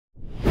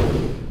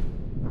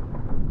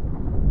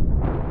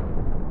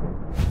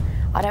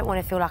I don't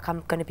want to feel like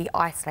I'm going to be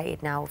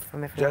isolated now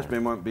from everyone.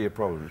 Jasmine won't be a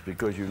problem. It's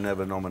because you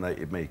never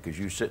nominated me, because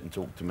you sit and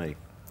talk to me.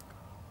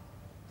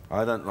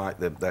 I don't like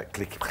that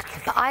clicky.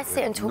 But I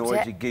sit and talk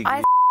noisy, to...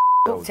 I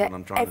talk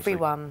to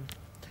everyone.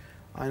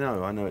 I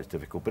know it's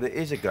difficult, but it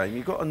is a game.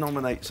 You've got to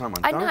nominate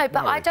someone. I know,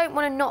 but I don't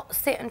want to not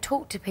sit and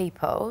talk to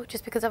people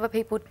just because other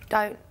people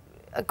don't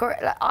agree.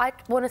 Like, I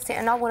want to sit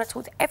and I want to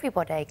talk to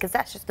everybody because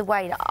that's just the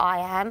way that I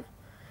am.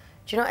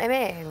 Do you know what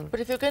I mean? But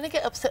if you're going to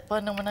get upset by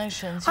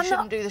nominations, you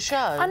shouldn't do the show.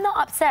 I'm not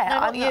upset. No,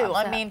 not you.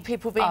 Upset. I mean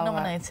people being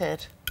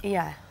nominated.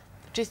 Yeah.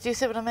 Do you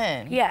see what I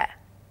mean? Yeah.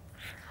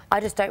 I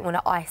just don't want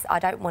to I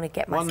don't want to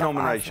get myself One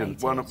nomination,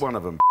 isolated. one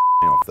of them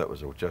me off, that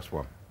was all, just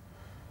one.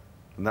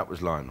 And that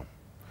was Lionel.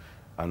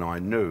 And I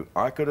knew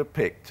I could have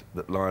picked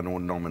that Lionel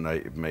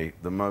nominated me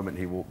the moment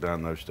he walked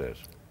down those stairs.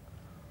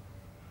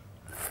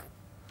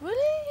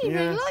 Really? He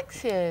really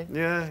likes you?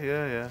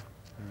 Yeah.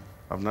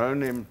 I've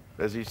known him,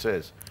 as he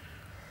says,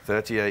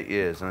 38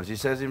 years. And as he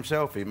says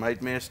himself, he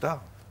made me a star.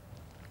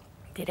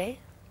 Did he?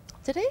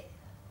 Did he?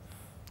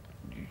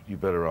 You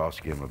better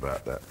ask him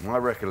about that. My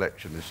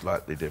recollection is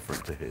slightly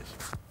different to his.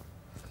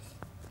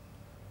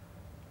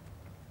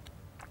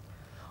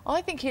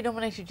 I think he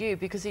nominated you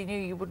because he knew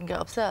you wouldn't get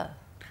upset.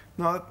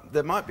 No,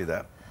 there might be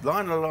that.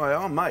 Lionel and I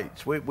are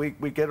mates. We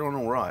get on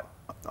all right.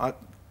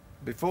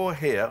 Before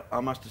here, I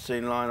must have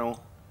seen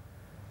Lionel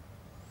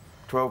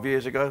 12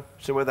 years ago,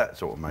 so we're that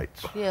sort of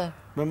mates. Yeah.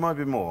 There might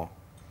be more.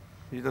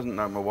 He doesn't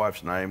know my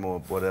wife's name or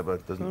whatever,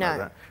 doesn't know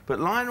that. But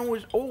Lionel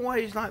was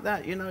always like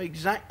that. You know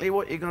exactly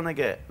what you're going to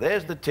get.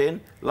 There's the tin,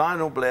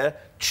 Lionel Blair,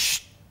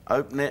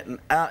 open it, and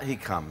out he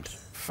comes.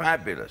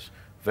 Fabulous.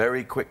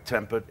 Very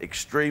quick-tempered,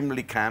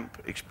 extremely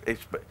camp,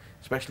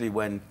 especially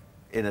when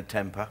in a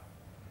temper.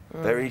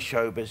 Very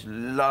showbiz,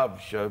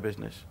 loves show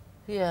business.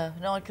 Yeah,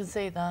 no, I can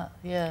see that,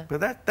 yeah.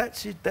 But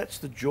that's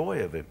the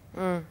joy of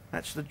him.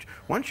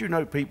 Once you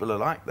know people are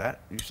like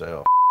that, you say,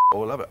 oh, I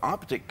love it. I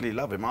particularly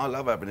love him. I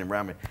love having him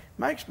around me.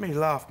 Makes me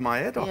laugh my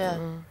head off. Yeah.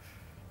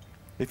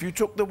 If you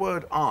took the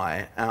word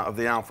I out of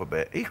the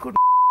alphabet, he couldn't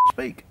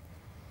speak.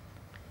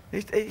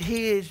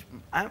 He is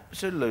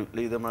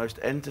absolutely the most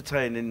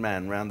entertaining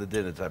man round the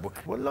dinner table.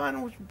 Well,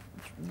 Lionel was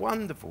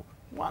wonderful,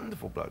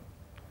 wonderful bloke.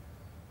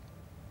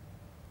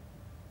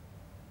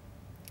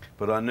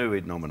 But I knew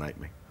he'd nominate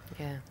me.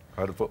 Yeah.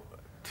 I'd have put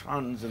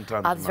tons and tons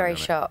of money on it. I was very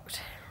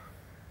shocked.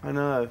 I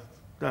know.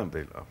 Don't be,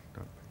 love.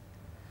 Don't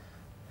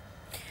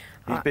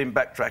be. He's been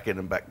backtracking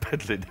and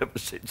backpedaling ever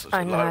since.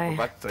 I know. Like a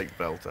backstage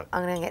belter.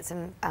 I'm going to get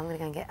some... I'm going to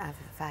go and have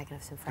a fag and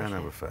have some fresh air. Go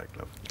and have a fag,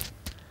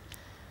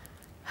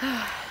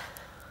 love.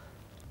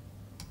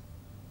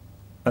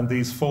 And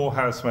these 4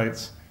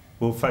 housemates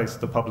will face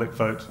the public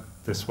vote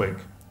this week.